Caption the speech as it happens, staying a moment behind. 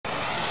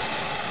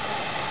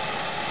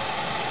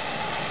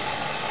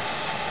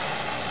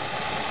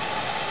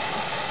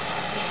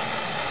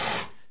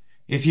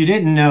If you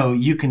didn't know,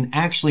 you can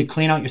actually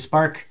clean out your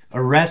spark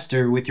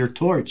arrestor with your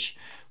torch,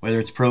 whether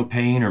it's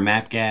propane or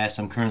MAP gas.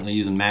 I'm currently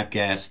using MAP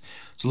gas.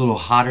 It's a little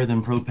hotter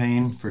than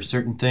propane for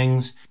certain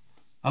things.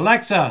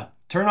 Alexa,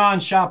 turn on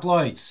shop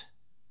lights.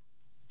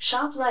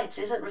 Shop lights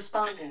isn't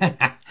responding. All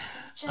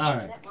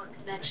right. Network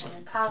connection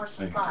and power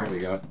supply. Here we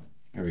go.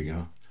 Here we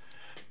go.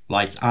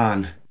 Lights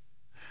on.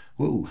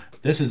 Woo.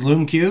 This is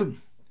Lume Cube.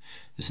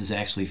 This is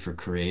actually for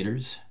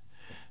creators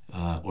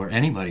or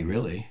anybody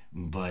really.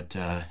 But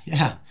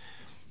yeah,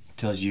 it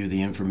tells you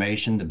the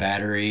information, the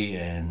battery,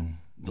 and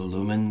the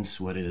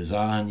lumens, what it is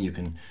on. You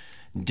can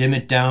dim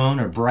it down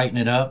or brighten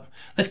it up.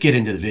 Let's get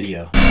into the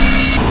video.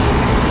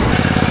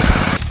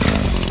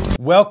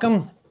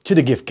 Welcome to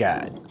the gift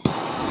guide.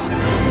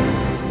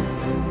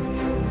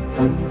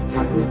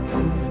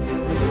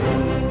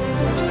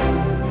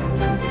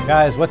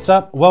 Guys, what's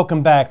up?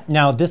 Welcome back.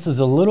 Now, this is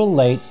a little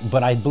late,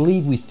 but I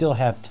believe we still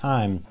have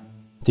time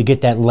to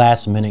get that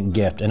last minute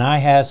gift. And I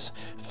have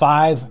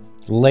 5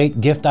 late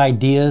gift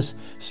ideas,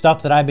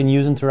 stuff that I've been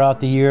using throughout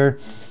the year,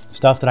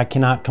 stuff that I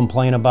cannot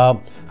complain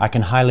about. I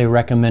can highly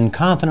recommend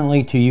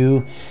confidently to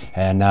you.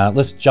 And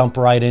let's jump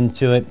right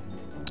into it.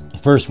 The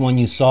first one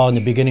you saw in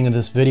the beginning of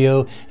this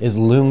video is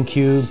Lume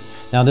Cube.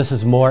 Now this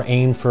is more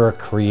aimed for a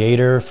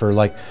creator, for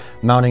like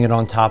mounting it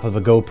on top of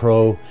a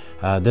GoPro.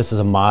 This is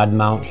a mod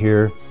mount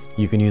here.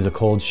 You can use a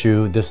cold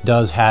shoe. This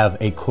does have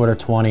a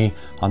 1/4-20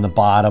 on the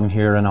bottom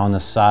here and on the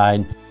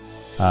side.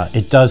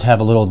 It does have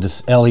a little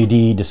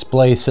LED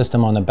display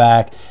system on the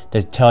back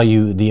to tell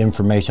you the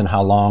information,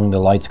 how long the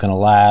light's gonna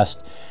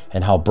last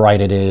and how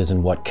bright it is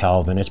and what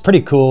Kelvin. It's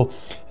pretty cool.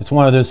 It's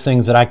one of those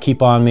things that I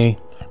keep on me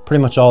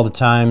pretty much all the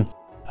time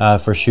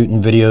for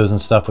shooting videos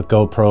and stuff with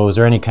GoPros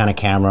or any kind of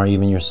camera,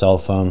 even your cell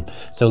phone.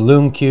 So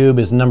Lume Cube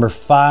is number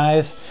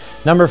 5.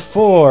 Number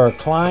 4,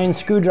 Klein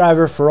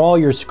screwdriver for all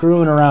your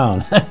screwing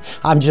around.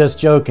 I'm just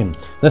joking.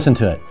 Listen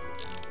to it.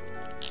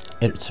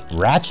 It's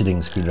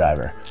ratcheting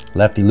screwdriver.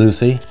 Lefty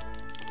loosey,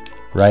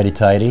 righty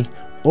tighty,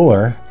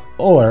 or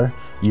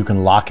you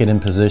can lock it in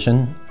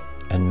position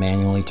and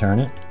manually turn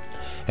it.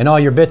 And all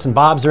your bits and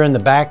bobs are in the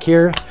back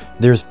here.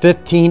 There's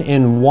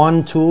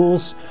 15-in-1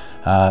 tools.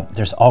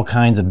 There's all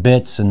kinds of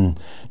bits and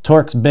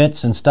Torx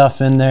bits and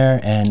stuff in there,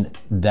 and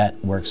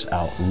that works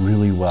out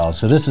really well.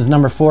 So this is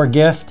number 4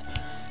 gift.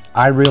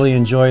 I really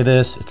enjoy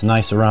this. It's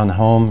nice around the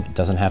home. It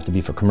doesn't have to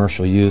be for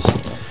commercial use.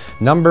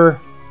 Number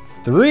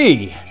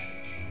 3,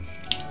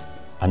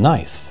 a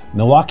knife,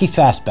 Milwaukee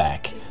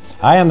Fastback.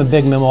 I am a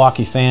big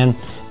Milwaukee fan.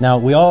 Now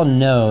we all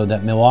know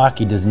that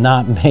Milwaukee does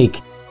not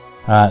make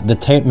the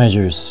tape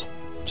measures.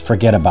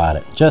 Forget about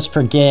it. Just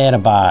forget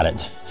about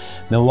it.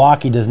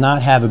 Milwaukee does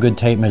not have a good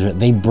tape measure.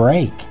 They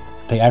break.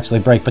 They actually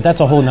break, but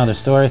that's a whole nother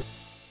story.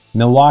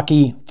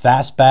 Milwaukee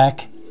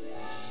Fastback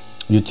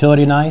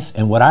utility knife,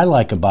 and what I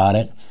like about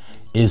it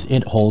is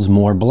it holds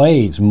more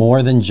blades,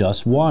 more than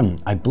just one.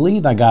 I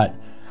believe I got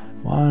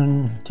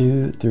 1,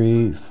 2,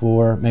 3,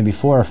 4, maybe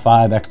 4 or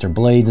 5 extra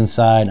blades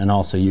inside, and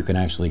also you can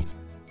actually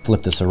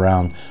flip this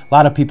around. A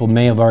lot of people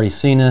may have already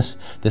seen this.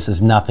 This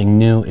is nothing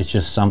new. It's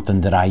just something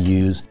that I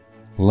use.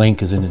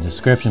 Link is in the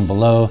description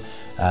below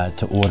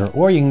to order,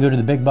 or you can go to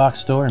the big box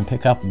store and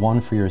pick up one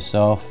for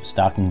yourself,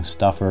 stocking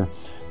stuffer.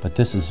 But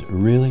this is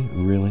really,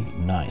 really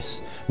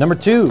nice. Number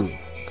 2,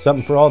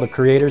 something for all the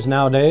creators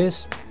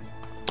nowadays.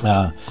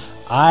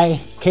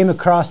 I came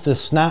across this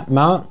snap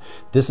mount.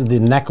 This is the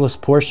necklace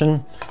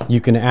portion.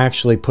 You can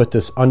actually put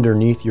this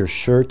underneath your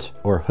shirt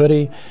or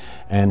hoodie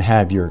and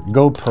have your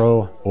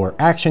GoPro or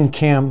action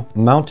cam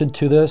mounted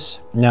to this.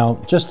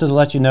 Now, just to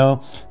let you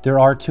know, there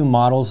are 2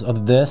 models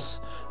of this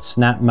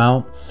snap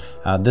mount.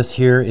 This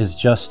here is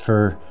just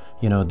for,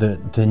 you know,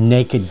 the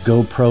naked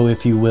GoPro,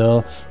 if you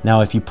will.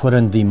 Now, if you put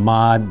in the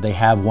mod, they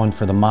have one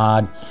for the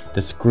mod.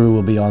 The screw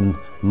will be on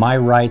my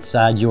right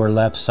side, your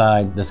left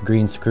side. This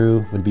green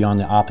screw would be on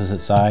the opposite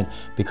side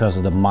because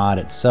of the mod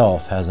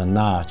itself has a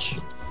notch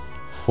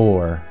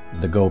for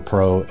the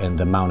GoPro and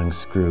the mounting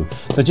screw.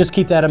 So just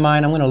keep that in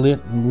mind. I'm going to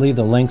leave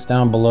the links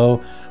down below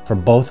for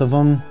both of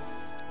them.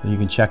 You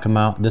can check them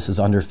out. This is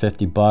under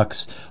 50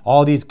 bucks.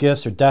 All these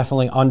gifts are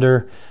definitely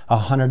under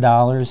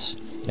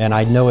 $100, and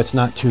I know it's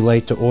not too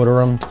late to order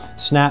them.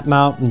 Snap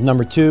mount,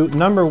 number 2.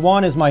 Number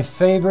 1 is my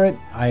favorite.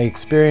 I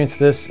experienced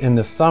this in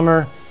the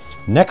summer.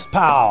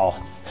 Nextpal.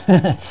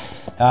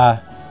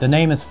 The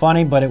name is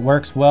funny, but it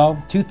works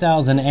well.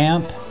 2000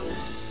 amp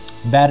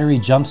battery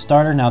jump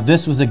starter. Now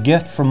this was a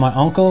gift from my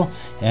uncle,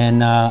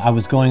 and I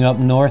was going up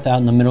north out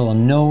in the middle of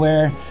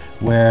nowhere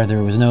where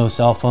there was no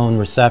cell phone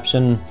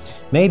reception.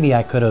 Maybe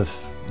I could have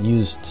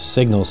used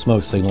signal,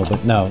 smoke signal,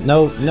 but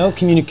no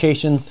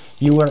communication.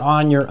 You were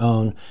on your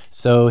own.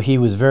 So he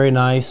was very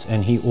nice,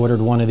 and he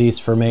ordered one of these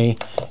for me,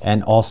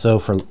 and also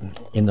for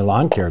in the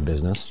lawn care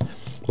business.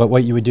 But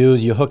what you would do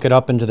is you hook it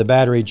up into the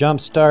battery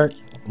jump start.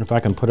 If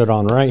I can put it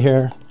on right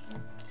here,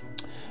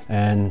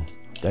 and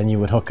then you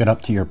would hook it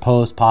up to your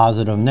post,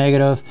 positive,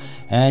 negative,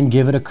 and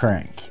give it a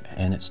crank,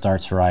 and it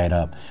starts right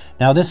up.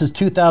 Now this is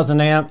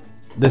 2000 amp.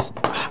 This,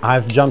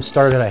 I've jump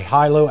started a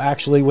high-low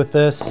actually with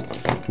this.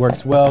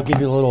 Works well. Give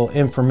you a little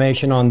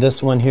information on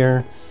this one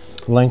here.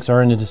 Links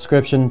are in the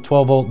description.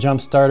 12-volt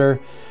jump starter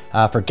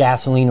for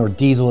gasoline or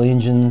diesel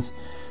engines.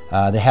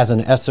 It has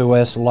an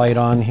SOS light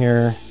on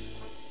here.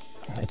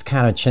 It's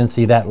kind of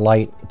chintzy, that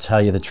light, to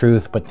tell you the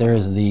truth, but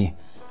there's the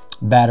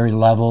battery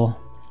level.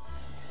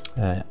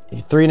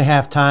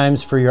 3.5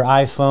 times for your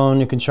iPhone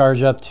you can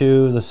charge up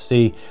to. Let's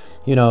see,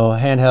 you know,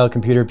 handheld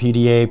computer,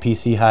 PDA,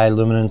 PC high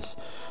luminance,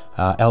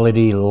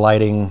 LED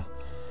lighting,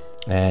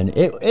 and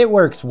it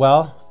works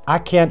well.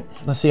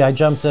 Let's see, I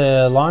jumped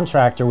a lawn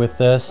tractor with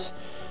this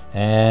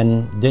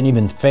and didn't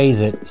even phase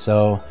it,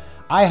 so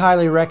I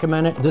highly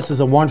recommend it. This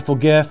is a wonderful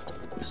gift.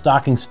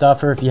 Stocking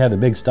stuffer if you have a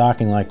big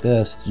stocking like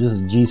this. This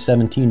is a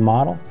G17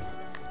 model.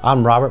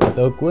 I'm Robert with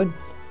Oakwood.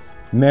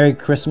 Merry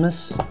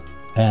Christmas,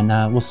 and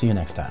we'll see you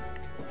next time.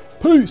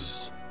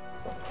 Peace.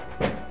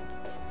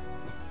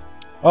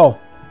 Oh,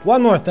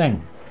 one more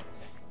thing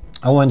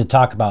I wanted to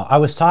talk about. I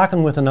was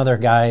talking with another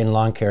guy in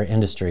lawn care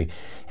industry,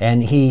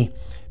 and he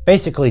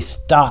basically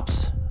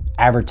stops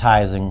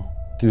advertising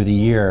through the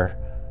year,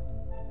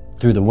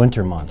 through the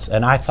winter months.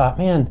 And I thought,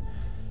 man,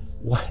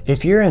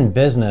 if you're in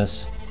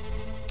business,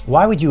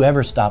 why would you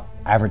ever stop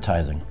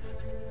advertising?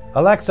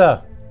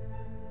 Alexa,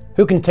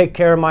 who can take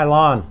care of my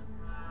lawn?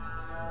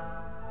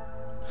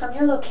 From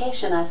your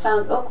location, I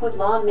found Oakwood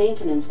Lawn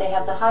Maintenance. They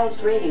have the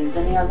highest ratings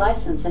and they are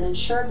licensed and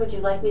insured. Would you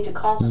like me to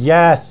call them?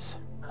 Yes.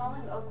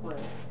 Calling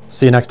Oakwood.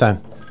 See you next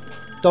time.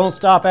 Don't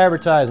stop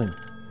advertising.